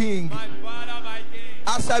Father, my King,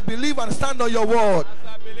 as I believe and stand on your word,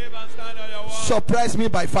 surprise me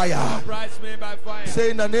by fire.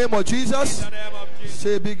 Say in the name of Jesus.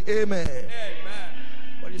 Say big amen.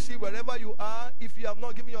 But you see, wherever you are, if you have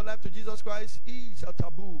not given your life to Jesus Christ, it's a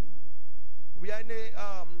taboo. We are in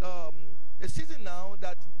a season now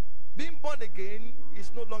that being born again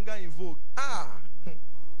is no longer in vogue.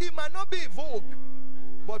 It might not be in vogue,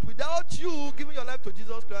 but without you giving your life to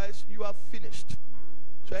Jesus Christ, you are finished.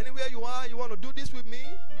 So anywhere you are, you want to do this with me,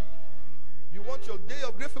 you want your day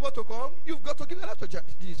of great favor to come, you've got to give your life to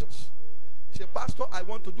Jesus. Say, Pastor, I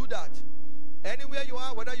want to do that. Anywhere you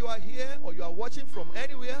are, whether you are here or you are watching from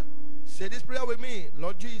anywhere, say this prayer with me.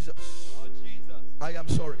 Lord Jesus, I am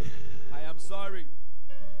sorry. Sorry.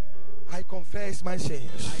 I confess my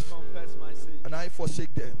sins. And I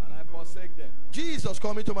forsake them. Jesus,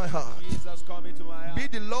 come into my heart. Be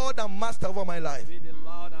the Lord and Master over my life.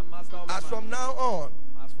 As from now on,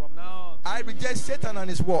 I reject Satan and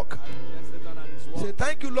his work. Say,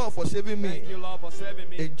 thank you, Lord, for saving me.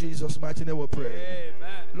 In Jesus' mighty name we pray.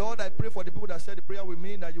 Amen. Lord, I pray for the people that said the prayer with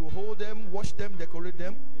me, that you will hold them, wash them, decorate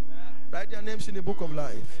them. Write their names in the book of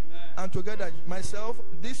life. And together, myself,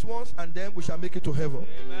 these ones, and them, we shall make it to heaven.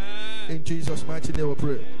 Amen. In Jesus' mighty name we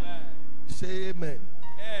pray. Amen. Say amen.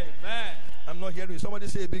 Amen. I'm not hearing you. Somebody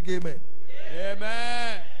say a big amen.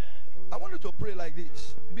 Amen. I want you to pray like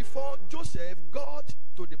this. Before Joseph got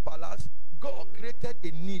to the palace, God created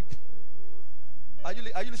a need. Are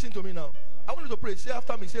you listening to me now? I want you to pray. Say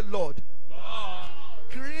after me. Say, Lord,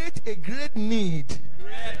 create a great need.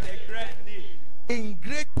 Create a great need. In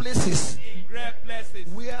great places. In great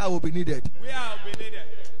places. Where I will be needed. Where I will be needed.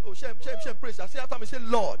 Oh, Shem, praise. I say after me. Say,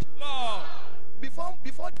 Lord. Lord.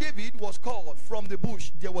 Before David was called from the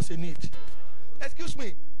bush, there was a need. Excuse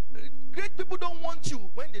me. Great people don't want you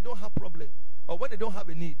when they don't have problem or when they don't have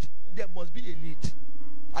a need. There must be a need.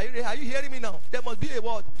 Are you hearing me now? There must be a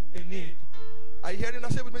what? A need. Are you hearing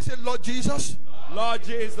us? Say with me. Say, Lord Jesus. Lord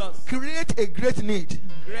Jesus. Create a great need.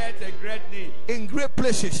 Create a great need. In great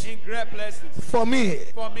places. In great places. For me.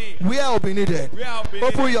 For me. Where I will be needed. Where I will be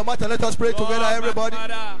Open needed. your mouth and let us pray Lord, together, everybody.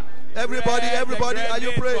 Everybody, are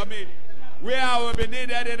you praying? Where I will be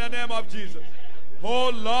needed in the name of Jesus. Oh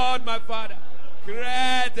Lord, my Father.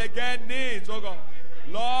 Create again needs, oh God.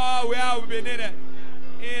 Lord, where I will be needed.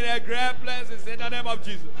 In a great places in the name of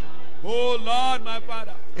Jesus. Oh Lord, my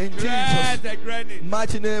Father. In Jesus'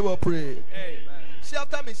 mighty name we pray. Amen. Say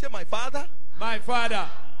after me, say, my Father. My Father.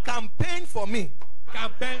 Campaign for me.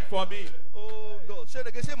 Campaign for me. Oh God. Say it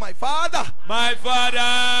again. Say, my Father. My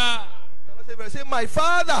Father. Say, my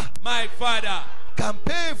Father. My Father.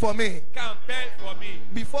 Campaign for me. Campaign for me.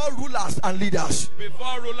 Before rulers and leaders.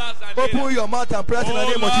 Before rulers and Open leaders. your mouth and pray in the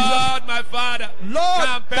name of Lord, Jesus. my Father.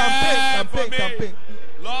 Lord, campaign for me. campaign.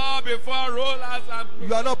 Lord, before rulers and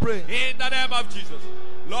You are not praying. in the name of Jesus.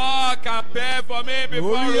 Lord, campaign for me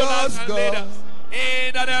before rulers and leaders.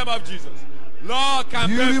 In the name of Jesus. Lord,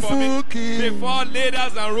 campaign for me before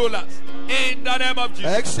leaders and rulers. In the name of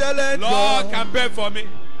Jesus. Excellent Lord, God. campaign for me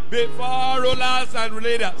before rulers and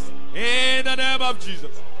leaders. In the name of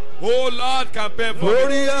Jesus. Oh Lord, campaign for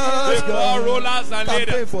me before God. rulers and Campaign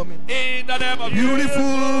leaders. for me. In the name of Beautiful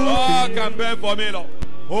Jesus. Lord, campaign for me, Lord.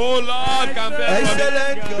 Oh Lord, campaign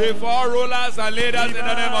for me before rulers and leaders. In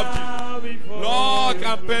the name of Jesus. Lord,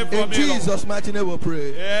 campaign for In me, Jesus' Lord. mighty name we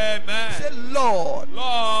pray. Amen. Say, Lord,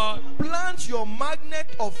 Lord, plant your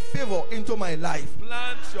magnet of favor into my life.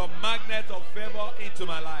 plant your magnet of favor into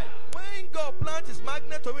my life. When God plants his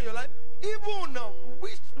magnet in your life, even now,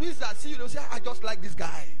 which that see you, they'll say, I just like this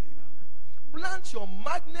guy. Plant your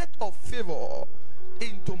magnet of favor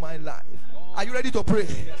into my life. Are you ready to pray?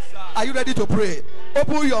 Yes, sir. Are you ready to pray?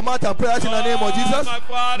 Open your mouth and pray in the name of Jesus. My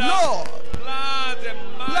Father, Lord,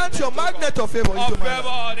 plant your magnet of favor into my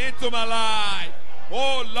life. into my life.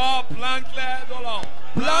 Oh Lord, plant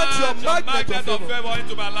your magnet of favor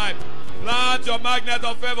into my life. Plant your magnet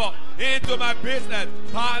of favor into my business.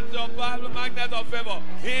 Plant your magnet of favor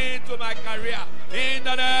into my career. In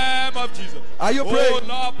the name of Jesus. Are you praying? Oh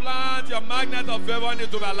Lord, plant your magnet of favor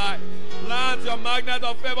into my life. Plant your magnet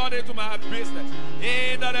of favor into my business.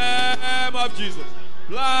 In the name of Jesus.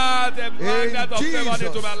 Plant a magnet of favor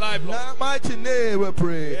into my life, Lord. In the mighty name we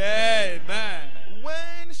pray. Amen.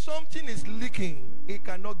 When something is leaking, it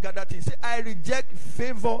cannot gather things. Say, I reject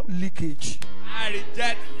favor leakage. I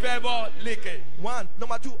reject favor leakage. One.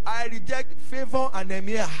 Number two, I reject favor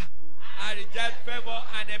anemia. I reject favor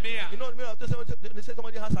anemia. You know the meaning of they say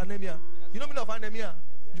somebody has anemia. You know the meaning of anemia?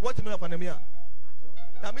 What's the meaning of anemia?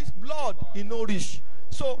 That means blood is no rich.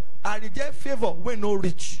 So I reject favor when no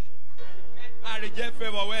rich. I reject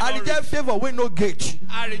favor when I reject favor when no gauge.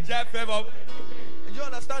 I reject favor. You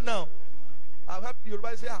understand now? I've heard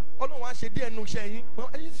Yoruba say, "Oh no, one say dear no sharing." Well,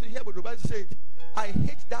 I used to hear Yoruba say it. I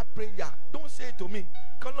hate that prayer. Don't say it to me.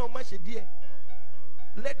 Come on, my dear.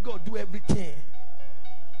 Let God do everything.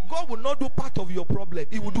 God will not do part of your problem.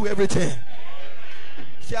 He will do everything.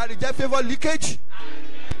 Say, I reject favor leakage.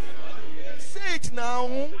 Say it now.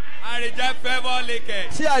 I reject favor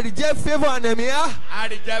leakage. Say, I reject favor anemia. I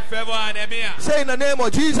reject favor anemia. Say in the name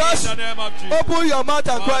of Jesus. In the name of Jesus. Open your mouth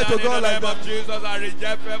and cry to God like that. In the name of Jesus, I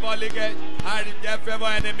reject favor leakage. I reject favor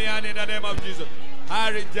anemia in the name of Jesus. I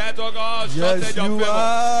reject, oh God, shortage of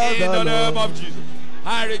favor. In the name of Jesus.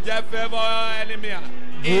 I reject favor anemia.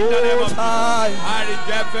 In the name of Jesus. I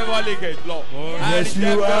reject favor leakage, Lord. I reject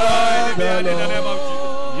favor anemia in the name of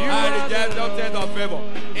Jesus. I reject shortage of favor.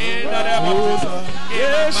 In the name of Jesus. In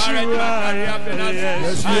my marriage, my career,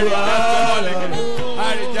 finances. I reject favor leakage.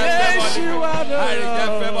 I reject favor leakage. I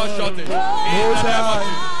reject favor shortage. In the name of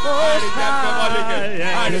Jesus. I reject favor leakage.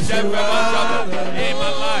 I reject favor shortage. In my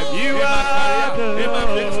life, in my career, in my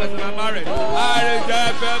business, in my marriage. I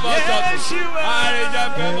reject favor shortage. I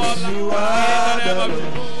reject favor in the name of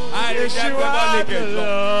Jesus. I reject favor leakage,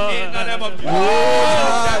 Lord. In the name of Jesus. I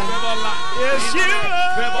reject favor lack. Yes, you are.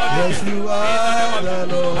 Yes, you are the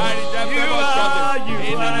Lord. I reject favor shortage.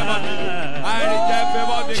 In the name of Jesus. I reject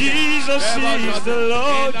favor leakage. Jesus is the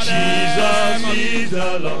Lord. Jesus is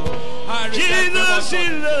the Lord. Jesus is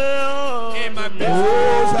the Lord. In my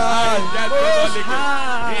business, I reject favor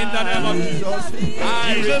leakage. In the name of Jesus. I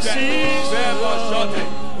reject favor shortage.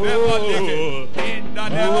 Favor leakage. In the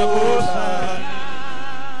name of Jesus.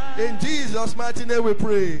 In Jesus' mighty name we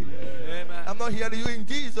pray. Amen. I'm not hearing you. In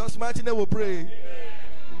Jesus' mighty name we pray.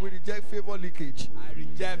 We reject favor leakage. I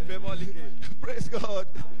reject favor leakage. Praise God.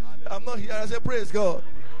 I'm not here. I say praise God.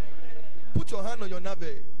 Put your hand on your navel.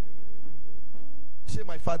 Say,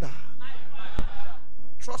 my Father.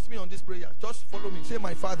 Trust me on this prayer. Just follow me. Say,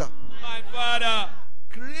 my Father. My Father.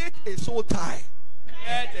 Create a soul tie.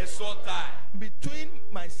 Create a soul tie. Between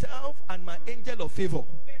myself and my angel of favor.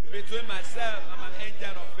 Between myself and my angel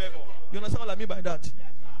of favor. You understand what I mean by that?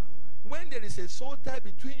 When there is a soul tie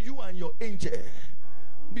between you and your angel,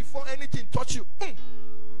 before anything touch you,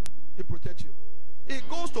 he protect you. He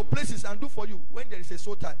goes to places and do for you when there is a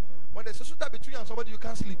soul tie. When there's a soul tie between you and somebody, you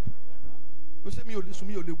can't sleep. You say,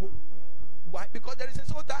 why? Because there is a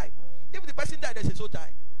soul tie. If the person died, there's a soul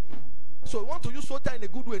tie. So you want to use soul tie in a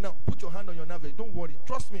good way now. Put your hand on your navel. Don't worry.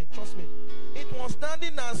 Trust me. Trust me. It was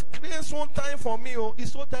standing as grace one time for me. Oh,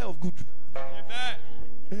 it's soul tie of good. Amen.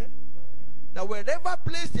 Eh? That wherever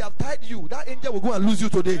place they have tied you, that angel will go and lose you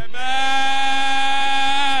today.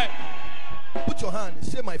 Amen. Put your hand.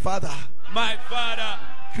 Say, my Father. My Father.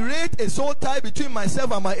 Create a soul tie between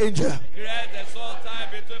myself and my angel. Create a soul tie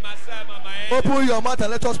between myself and my angel. Open your mouth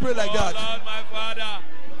and let us pray like that. Lord, my Father.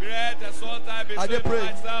 Create a soul tie between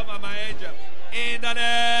myself and my angel. In the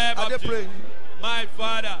name of Jesus. My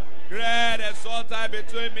Father. Create a soul tie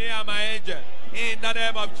between me and my angel. In the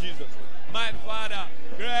name of Jesus. My Father.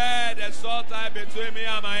 Create a soul tie between me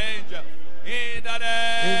and my angel. In the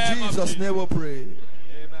name of Jesus. In Jesus' name we pray. Amen.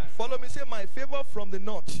 Follow me. Say, my favor from the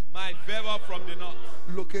north. My favor from the north.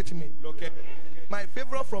 Locate me. Locate me. My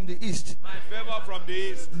favor from the east. My favor from the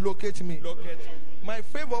east. Locate me. Locate me. My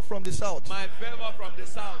favor from the south. My favor from the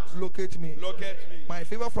south. Locate me. Locate me. My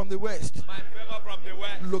favor from the west. My favor from the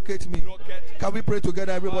west. Locate me. Locate me. Can we pray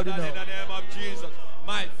together, everybody, Father, now? In the name of Jesus.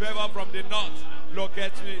 My favor from the north.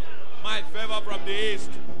 Locate me. My favor from the east.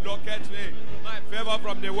 Locate me. My favor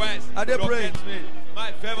from the west. Are they praying? Locate me.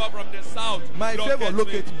 My favor from the south. My favor,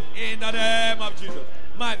 locate me. In the name of Jesus.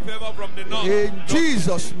 My favor from the north. In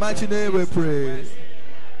Jesus' mighty name we pray.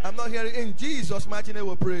 I'm not hearing. In Jesus' mighty name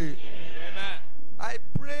we pray. Amen. I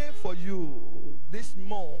pray for you this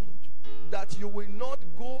month that you will not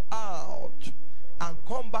go out and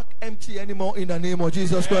come back empty anymore in the name of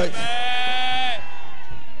Jesus Christ. Amen.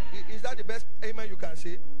 Is that the best amen you can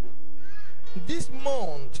say? This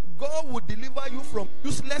month, God will deliver you from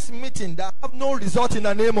useless meetings that have no result in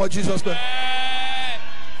the name of Jesus Christ.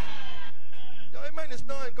 Your amen is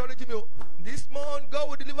not encouraging me. This month, God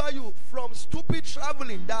will deliver you from stupid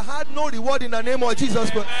traveling that had no reward in the name of Jesus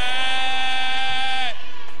Christ.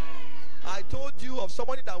 I told you of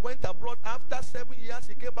somebody that went abroad after 7 years,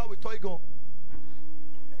 he came back with toy gun.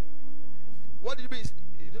 What did you mean?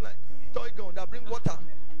 You do like toy gun that bring water.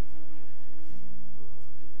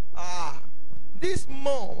 This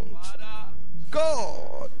month,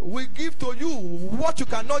 God will give to you what you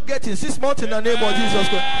cannot get in 6 months in the name of Jesus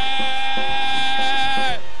Christ.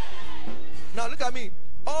 Now look at me.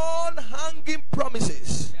 All hanging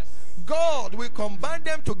promises, God will combine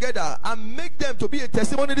them together and make them to be a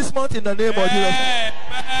testimony this month in the name of Jesus.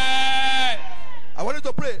 I want you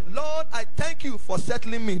to pray. Lord, I thank you for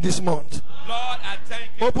settling me this month. Lord, I thank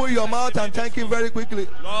you. Open your mouth and thank him very quickly.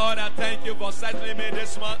 Lord, I thank you for settling me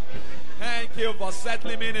this month. Thank you for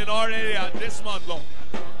settling me in all areas this month, Lord.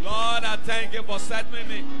 Lord, I thank you for settling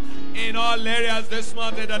me in all areas this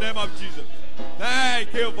month in the name of Jesus.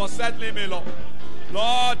 Thank you for settling me, Lord.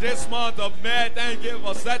 Lord, this month of May, thank you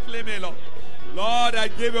for settling me, Lord. Lord, I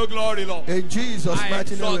give you glory, Lord. In Jesus'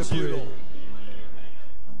 mighty name we pray. Lord.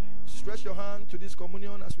 Stretch your hand to this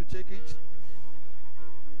communion as we take it.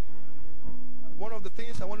 One of the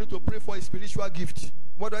things I want you to pray for is spiritual gift.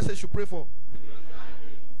 What do I say you should pray for?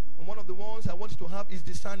 And one of the ones I want you to have is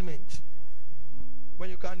discernment.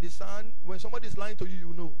 When you can discern, when somebody is lying to you,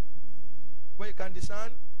 you know. When you can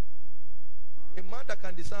discern, a man that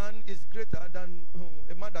can discern is greater than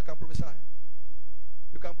a man that can prophesy.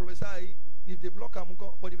 You can prophesy if they block a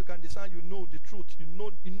munko, but if you can discern, you know the truth. You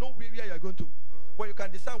know where you are going to. When you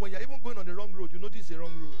can discern, when you are even going on the wrong road, you know this is the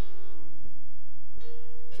wrong road.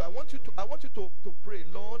 So I want you to pray,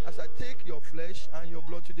 Lord, as I take your flesh and your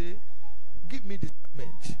blood today, give me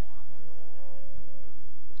discernment.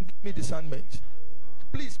 Give me discernment.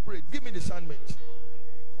 Please pray, give me discernment.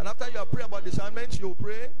 And after you have prayed about discernment, you'll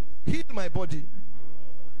pray, heal my body,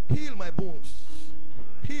 heal my bones,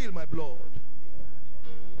 heal my blood.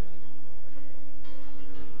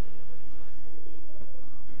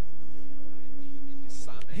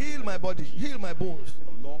 Heal my body, heal my bones,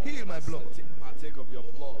 Lord, heal my blood. Partake of your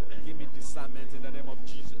blood. Give me discernment in the name of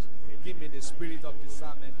Jesus. Give me the spirit of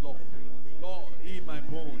discernment, Lord. Lord, heal my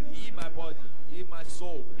bone, heal my body, heal my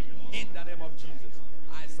soul. In the name of Jesus.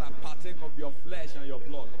 I shall partake of your flesh and your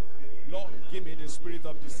blood. Lord, give me the spirit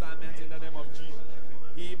of discernment in the name of Jesus.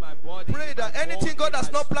 Heal my body. Pray that anything God has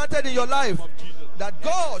not planted in your life, that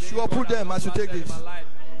God should uproot them as you take this.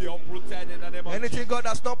 Anything God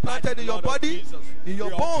has not planted in your body, in your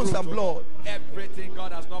bones and blood. Everything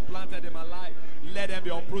God has not planted in my life, let them be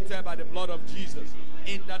uprooted by the blood of Jesus.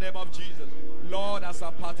 In the name of Jesus. Lord, as I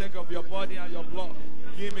partake of your body and your blood,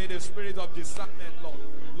 give me the spirit of discernment, Lord.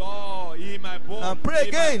 Lord, heal my bones. And pray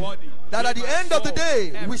again body, that at the end of the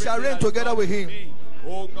day, we shall reign together with him.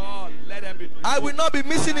 Oh God, let them be. I will not be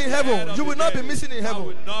missing in heaven. You will not be missing in heaven. I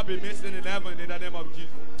will not be missing in heaven in the name of Jesus.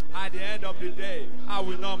 At the end of the day, I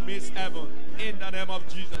will not miss heaven In the name of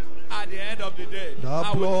Jesus. At the end of the day, The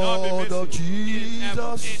I will not be blood of missing.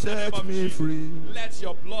 Jesus set me free Let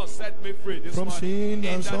your blood set me free this from morning. sin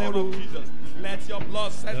In and the name sorrow. of Jesus. Let your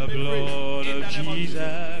blood set The me free. blood In the of name of Jesus.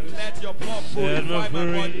 Jesus Let your blood set purify me my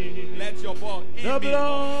body. free. Let your blood in The me.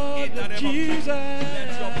 blood In the of name of Jesus. Jesus.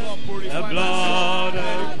 Let your blood purify The my blood soul.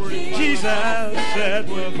 Let it of purify my Jesus soul. Let set it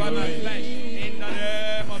me purify my free. flesh. In the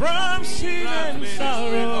name of From Jesus. sin Grant and me the spirit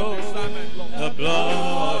of sorrow. discernment, Lord. The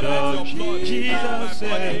blood Let of your blood Jesus in my body,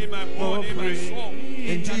 set in my body, in my me soul. free.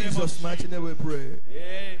 In the name of Jesus' mighty name we pray.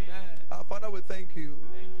 Amen. Our Father, we thank you.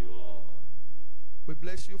 Thank you, Lord. We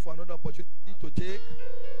bless you for another opportunity to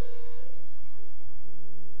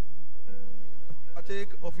partake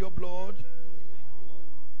of your blood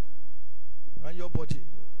and your body.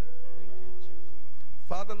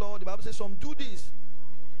 Father, Lord, the Bible says some do this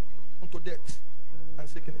unto death and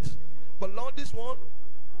sickness. But Lord, this one,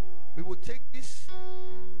 we will take this,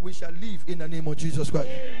 we shall live in the name of Jesus Christ.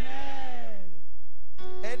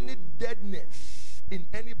 Any deadness in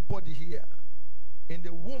anybody here, in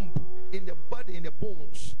the womb, in the body, in the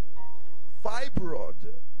bones, fibroid,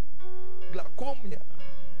 glaucoma,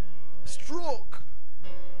 stroke,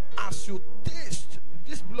 as you taste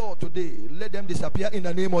this blood today, let them disappear in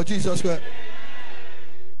the name of Jesus Christ.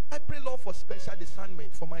 I pray, Lord, for special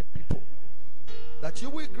discernment for my people, that you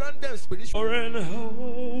will grant them spiritual And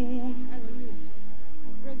hold,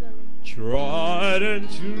 tried and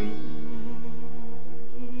true,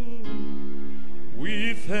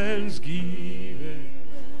 with thanksgiving,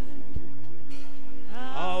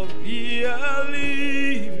 I'll be a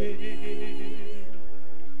living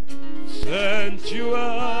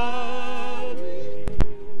sanctuary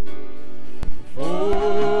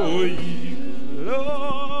for you.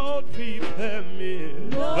 Lord, prepare me.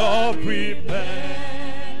 Lord,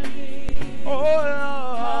 prepare me. Oh,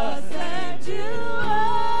 Lord.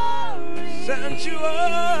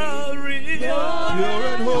 Sanctuary. Pure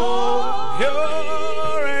and holy.